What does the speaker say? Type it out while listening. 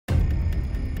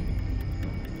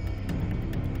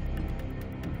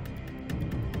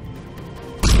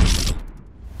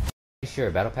finish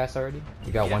your battle pass already?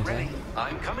 You got 110?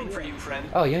 I'm coming for you, friend.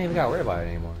 Oh, you don't even gotta worry about it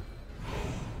anymore.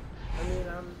 I mean,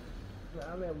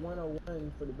 I'm at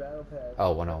 101 for the battle pass.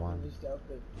 Oh, 101.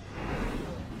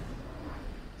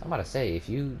 I'm about to say, if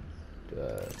you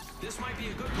this might be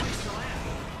a good place to land.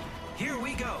 Here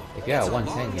we go. if you're at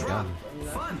 110, you're done.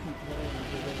 Fun.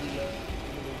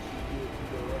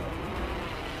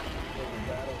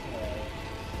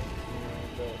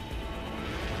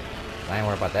 I ain't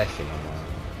worried about that shit no more.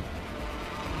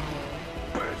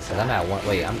 Cause I'm at one.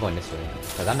 Wait, I'm going this way.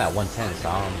 Cause I'm at 110, so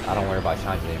I don't worry about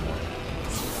charges anymore.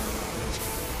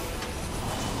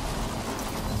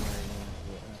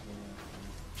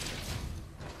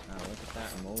 Look at that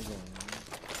emoji.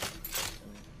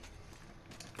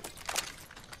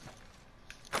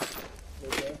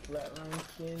 With that flatline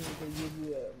skin, they give you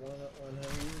at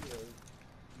 100.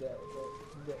 Or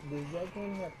does that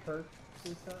game have perks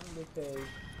or something? Because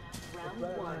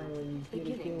flatline, when you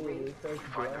get a kill with it, it starts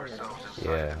glowing.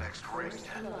 Yeah.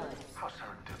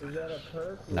 Is that a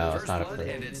perk? No, it's not a First blood,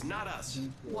 perk. and it's not us.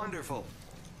 Wonderful.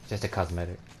 Just a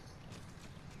cosmetic.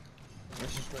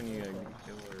 That's just when you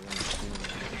kill or when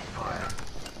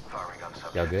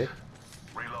you Y'all good?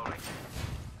 Reloading.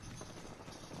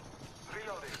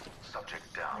 Reloading.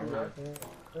 Subject down.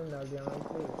 They're not down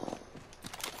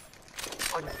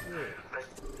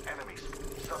Enemies.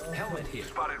 Helmet here.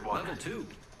 Spotted one. Level 2.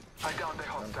 I downed a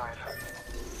hostile.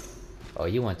 Oh,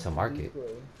 you went to market.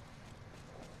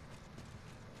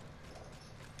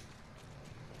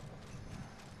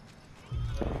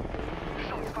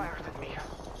 Shots fired at me.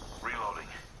 Reloading.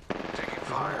 Taking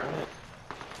fire.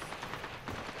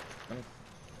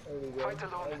 Fight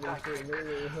alone, attack quick.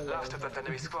 Last of that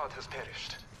enemy squad has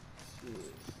perished.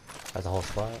 That's a whole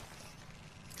squad.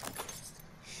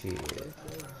 Shit.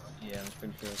 Yeah, I'm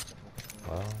pretty sure.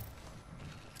 Well,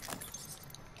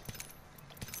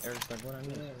 Eric's like, what I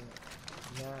need?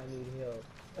 Now I need help.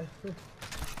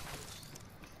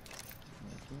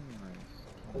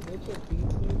 Is that your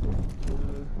peacekeeper?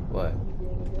 what? You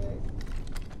in the back?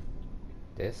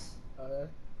 This? Oh,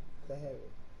 that have it.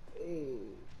 Hey,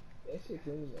 that shit's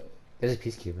in there. This is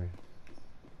Peacekeeper.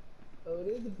 Oh, it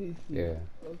is a peacekeeper. Yeah.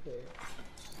 Okay.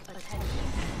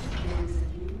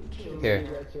 Here. You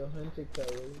got your hunter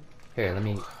colors. Here, let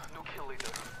me. New kill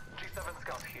leader. G7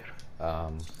 scout here.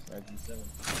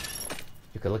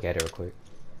 You could look at it real quick.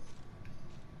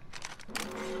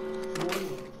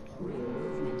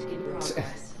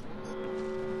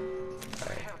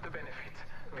 I have the benefit.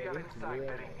 We are inside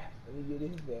the ring. Let me get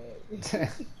his bag.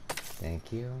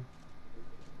 Thank you.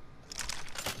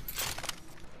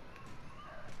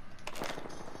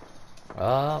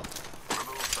 Oh,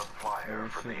 Remove the fire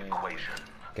from the equation.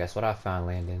 guess what I found,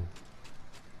 Landon?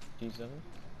 G7?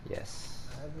 Yes.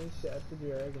 I just shot the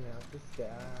dragon out the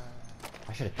sky.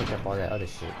 I should have picked up all that other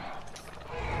shit.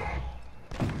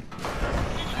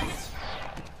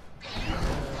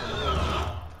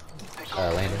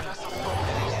 Landon.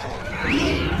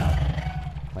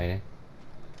 Landon.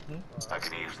 I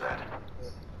can use that.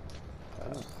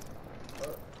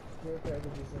 Care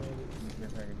packages landed.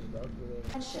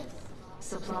 Attention.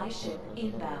 Supply ship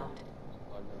inbound.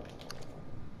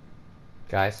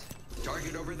 Guys.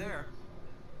 Target over there.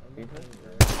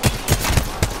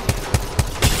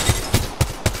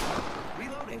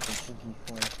 Reloading.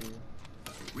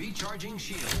 Recharging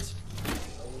shields.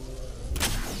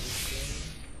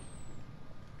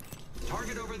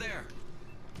 Target over there.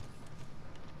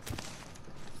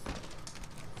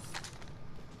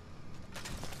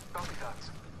 Copy that.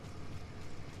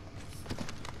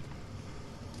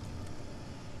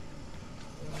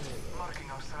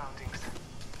 Marking our surroundings.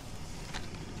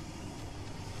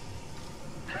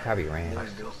 They probably ran. I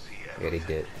still see it. Yeah, they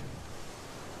did.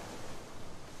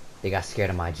 They got scared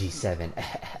of my G7.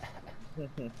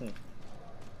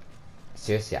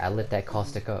 Seriously, I lit that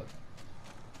caustic up.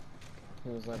 He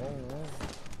was like, oh no.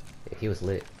 Yeah, he was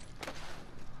lit.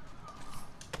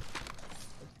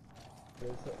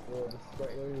 There's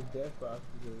death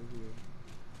boxes over here.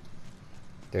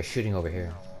 They're shooting over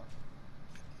here.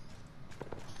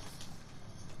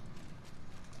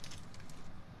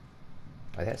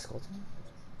 Are that skeleton?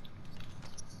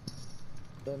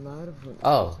 That might have been.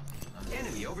 Oh.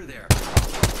 Enemy over there.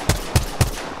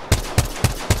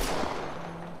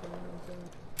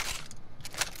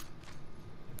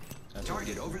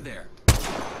 Target over there.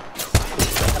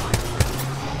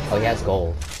 Oh, he has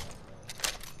gold.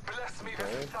 Bless me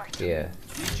with sight. Yeah.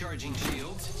 Recharging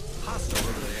shields. Hostile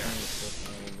over there.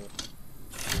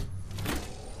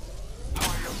 I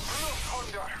am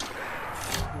Thunder.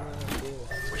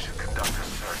 We should conduct a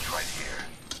search right here.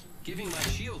 Giving my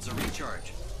shields a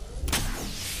recharge.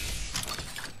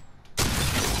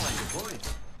 deployed.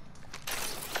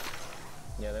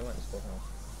 Yeah, they went to school home.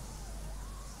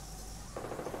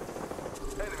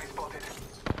 Enemy spotted.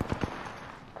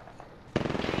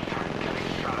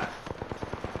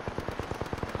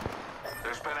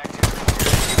 There's been activity.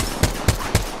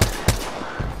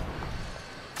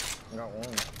 I got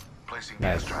one. Placing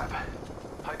Nice. gas trap.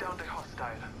 I downed a hostile.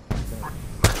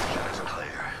 Mission is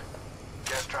clear.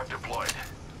 Gas trap deployed.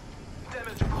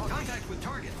 Damage upon Contact with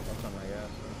target. That's not my gas.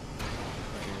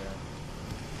 Not your gas.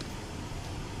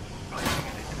 placing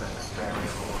an advanced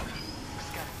barrier.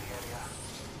 Scanning the area.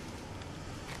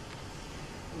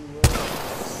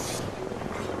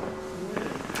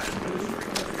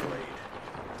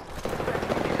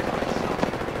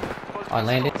 On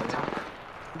landing.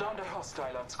 Downed a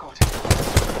hostile on Scott.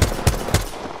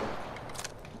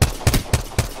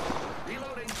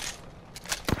 Reloading.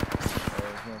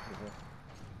 There's no people.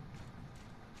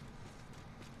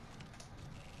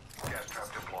 Gas trap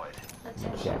deployed.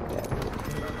 Jack that.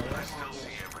 I still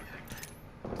see everything.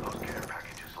 Those care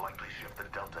packages likely shift the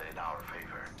delta in our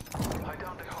favor. I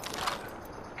downed a hostile.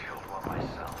 Killed one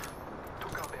myself.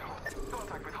 Took out a hostile.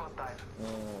 Contact with hostile.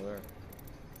 Oh, there.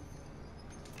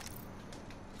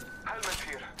 Helmet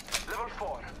here. Level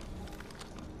 4.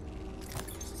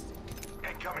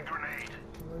 Incoming grenade.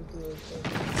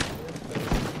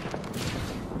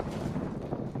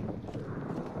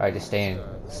 Alright, just stay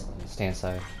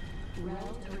inside.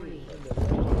 Round 3.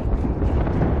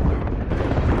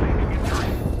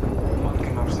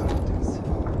 Marking our surroundings. There's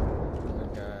a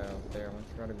guy out there. I'm gonna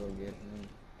try to go get him.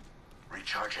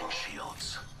 Recharging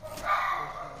shields.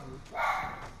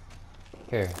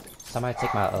 Here, somebody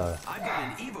take my I've got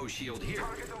an Evo shield here.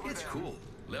 It's cool.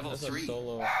 Level That's 3. a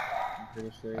solo. I'm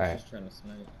pretty sure he's Alright. just trying to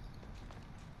snipe.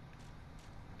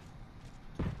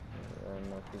 There are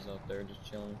markers out there just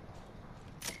chilling.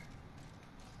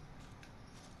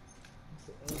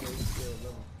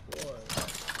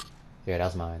 Here, that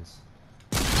was mine.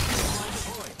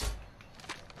 Deployed.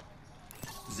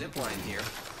 Zipline here.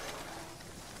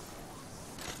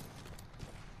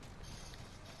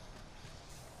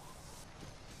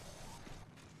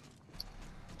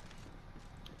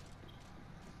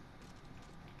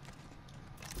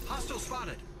 Hostile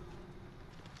spotted.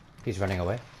 He's running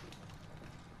away.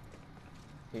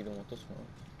 He don't want this one.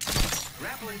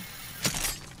 Grappling.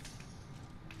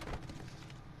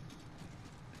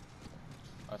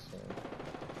 I see him.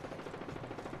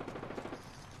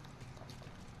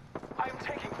 I'm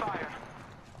taking fire.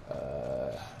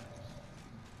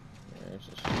 There's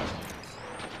just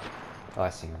Oh, I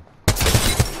see him.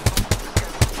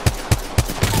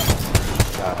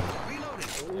 Got him.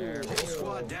 Reloading. there. Whole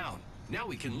squad down. Now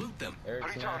we can loot them.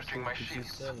 Eric's Recharging my nasty with the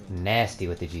shields. G7. Nasty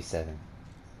with the G7.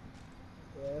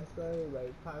 Yeah, it's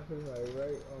like popping like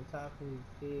right on top of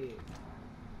his head.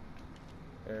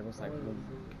 Eric was like,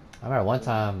 I remember one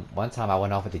time I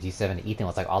went off with the G7 and Ethan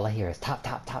was like, all I hear is top,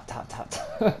 top, top, top, top,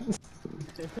 top.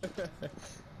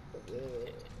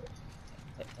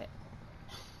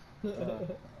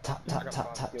 Top, top,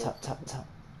 top, top, top, top, top.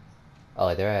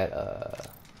 Oh, they're at,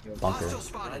 bunker. Hostile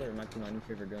spotted. Prowler might be my new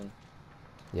favorite gun.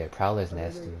 Yeah, Prowler's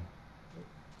nasty.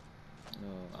 No,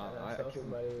 I I saw actually.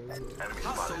 somebody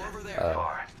Hostile Hostile over there.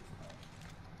 Far.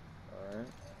 Alright.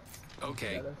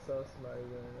 Okay. I saw somebody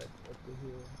running up the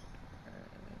hill.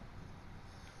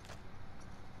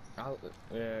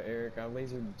 Yeah, Eric, I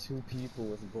lasered 2 people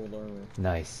with gold armor.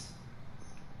 Nice.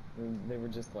 And they were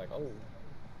just like, oh.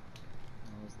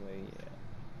 I was like,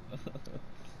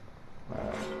 yeah.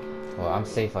 Well, I'm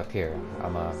safe up here.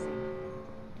 I'm I'm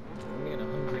getting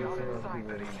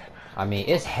 104 people. I mean,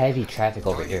 it's heavy traffic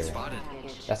over Target here. spotted.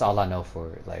 That's all I know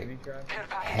for it. Like, Heavy traffic? Care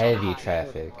package heavy on high.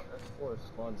 traffic. That's 4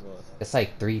 squads left. It's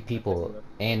like 3 people,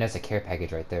 and there's a care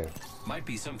package right there. Might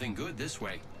be something good this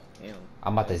way. Damn.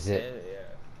 I'm about to That's zip. dead, yeah.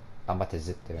 I'm about to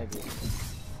zip there. Heavy.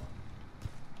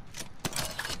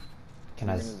 Can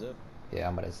I? You're gonna zip? Yeah,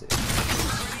 I'm about to zip. Ready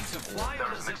to fly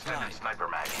on There's a an zip extended line. sniper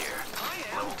mag here. I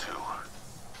am. Level 2.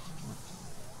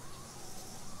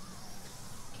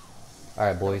 All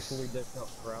right, Fully boys. decked out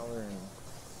Prowler and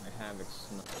my Havoc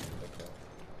sniper like that.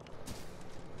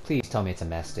 Please tell me it's a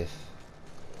Mastiff.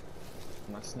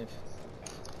 My sniff.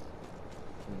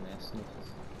 My sniff.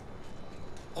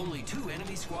 Only 2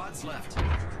 enemy squads left.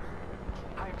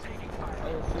 I am taking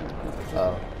fire.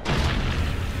 Oh.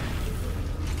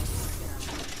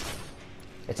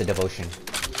 It's a devotion.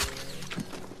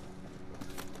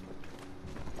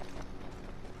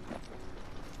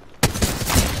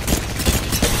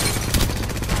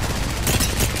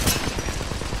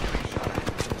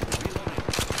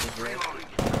 Reloading.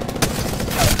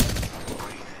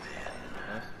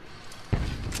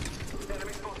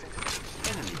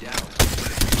 Enemy down.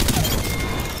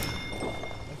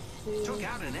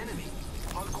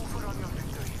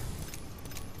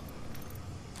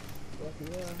 Fuck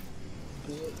yeah.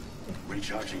 Shit.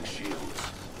 Recharging shields.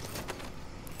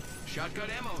 Shotgun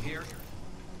ammo here.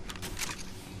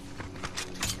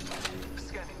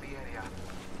 Scanning the area.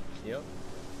 Yep.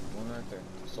 One right there.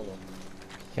 Solo.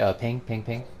 Yeah, ping, ping,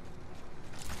 ping.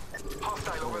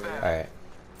 Hostile over there. Alright.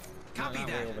 Copy Not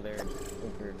way that. over there.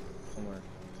 Over somewhere.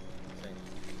 I think.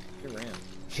 He ran.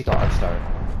 She got arc star.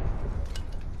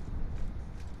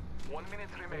 1 minute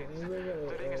remains. Anybody got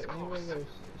The ring is anybody close. got a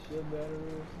shield battery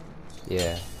or something?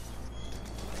 Yeah.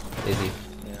 Is he?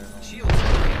 Yeah. Shield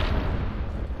cell here.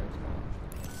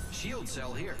 Shield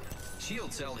cell here.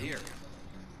 Shield cell here.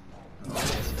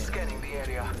 Scanning the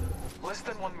area. Less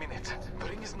than 1 minute. The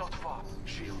ring is not far.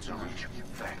 Shields are reach.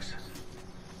 Thanks.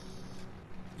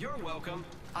 You're welcome.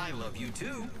 I love you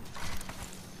too.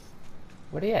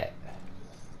 Where they at?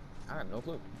 I have no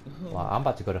clue. Well, I'm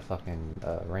about to go to fucking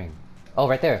ring. Oh,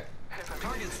 right there.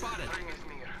 Target spotted. Ring is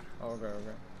near. Oh, okay,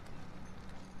 okay.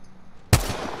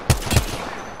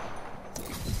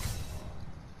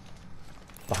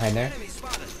 Behind there. Enemy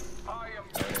spotted. I am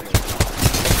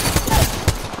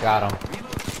Got him.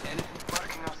 Reload. And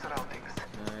marking our surroundings.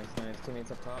 Nice, nice.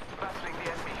 Teammates up top. Battling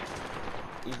the enemy.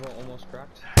 Evo almost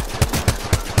cracked.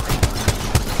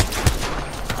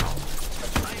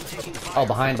 I am taking fire. Oh,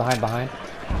 behind, behind, behind.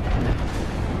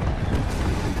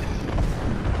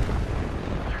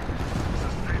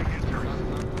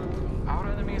 Our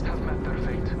enemies have met their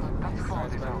fate. That's far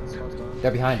is out.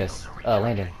 They're behind us.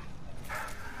 Landon.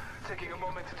 Taking a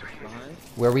moment to heal. Behind.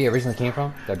 Where we originally came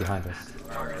from, they're behind us.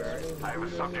 I have a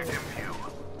subject in view.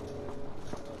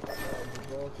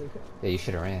 Yeah, you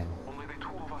should have ran. Only the two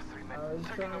of us remain. I was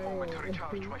Taking a moment to trying.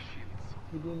 recharge my shields.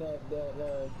 He did that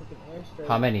fucking airstrike.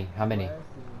 How many? How many?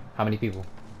 blasted me. How many people?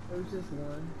 It was just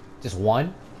one. Just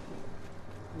one?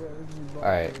 Yeah, it was just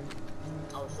Alright.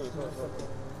 Oh,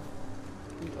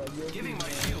 Giving my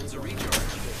shields a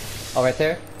recharge. Oh, right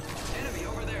there? Enemy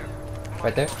over there.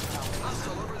 Right there?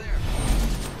 Hostile over there.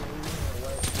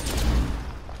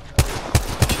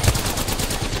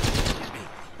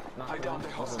 Not I downed the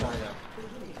hostile.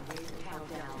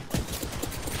 Countdown.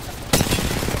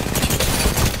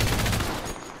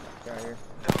 Got here.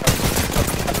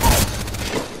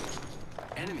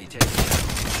 Enemy taken down.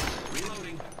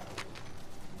 Reloading.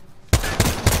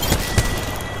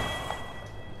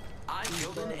 I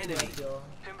killed an enemy.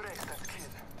 Embrace that kill.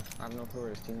 I have no clue where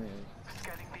his teammate is.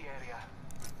 Scanning the area.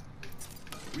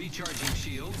 Recharging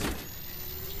shields.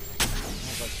 I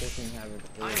have like 15 habits.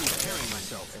 I am repairing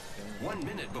myself. 1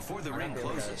 minute before the ring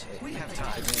closes. We have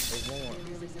time. There's one more.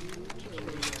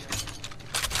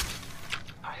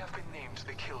 I have been named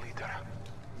the kill leader.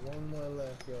 One more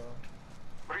left, y'all.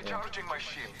 Recharging my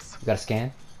shields. You got a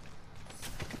scan?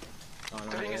 Oh, no,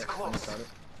 The ring is I close. got it.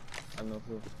 I have no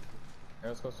clue. Here,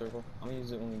 let's go circle. I'm gonna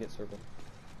use it when we get circle.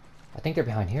 I think they're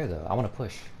behind here, though. I want to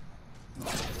push.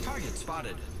 Target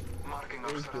spotted. Marking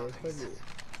our surroundings.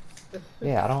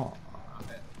 Yeah, I don't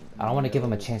want to give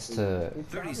them a chance to...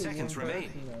 30 seconds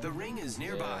remain. The ring is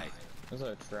nearby. There's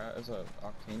a trap. There's a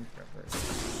octane trap right here.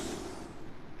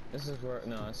 This is where.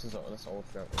 No, this is that's old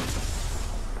trap.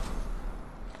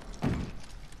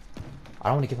 I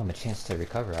don't want to give them a chance to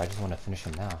recover. I just want to finish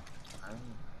them now. I don't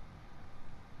know.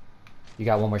 You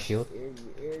got one more shield?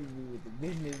 Eric with the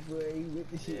business, boy. He with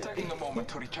the shit. Taking a moment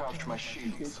to recharge my You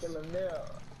can shields. kill him now.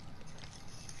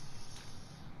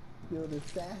 Kill the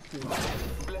assassin.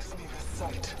 Bless me with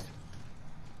sight.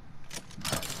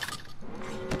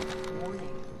 Warning.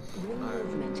 Ring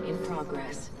movement in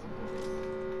progress.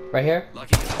 Right here?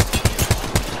 Lucky.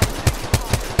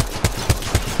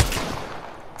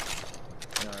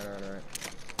 Alright.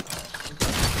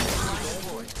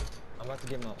 I'm about to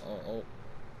give him a. Oh.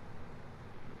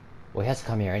 Well, he has to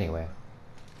come here anyway.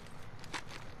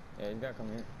 Yeah, he's gotta come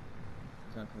here.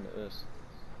 He's gonna come to us.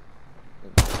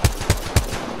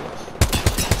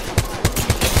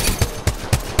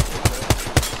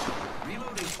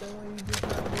 Reloading.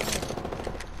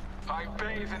 I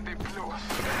bathe in the blue.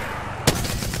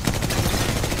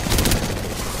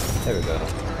 There we go.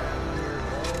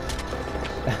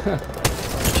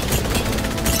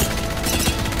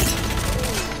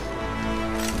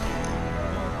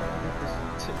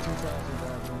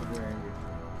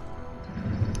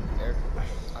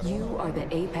 You are the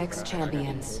Apex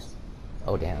champions.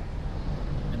 Oh, damn.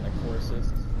 And like 4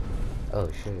 assists. Oh,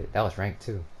 shit. That was ranked,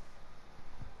 too.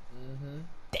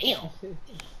 Damn!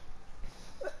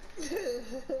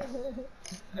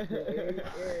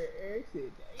 Eric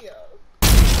said, damn.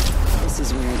 This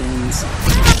is where it ends.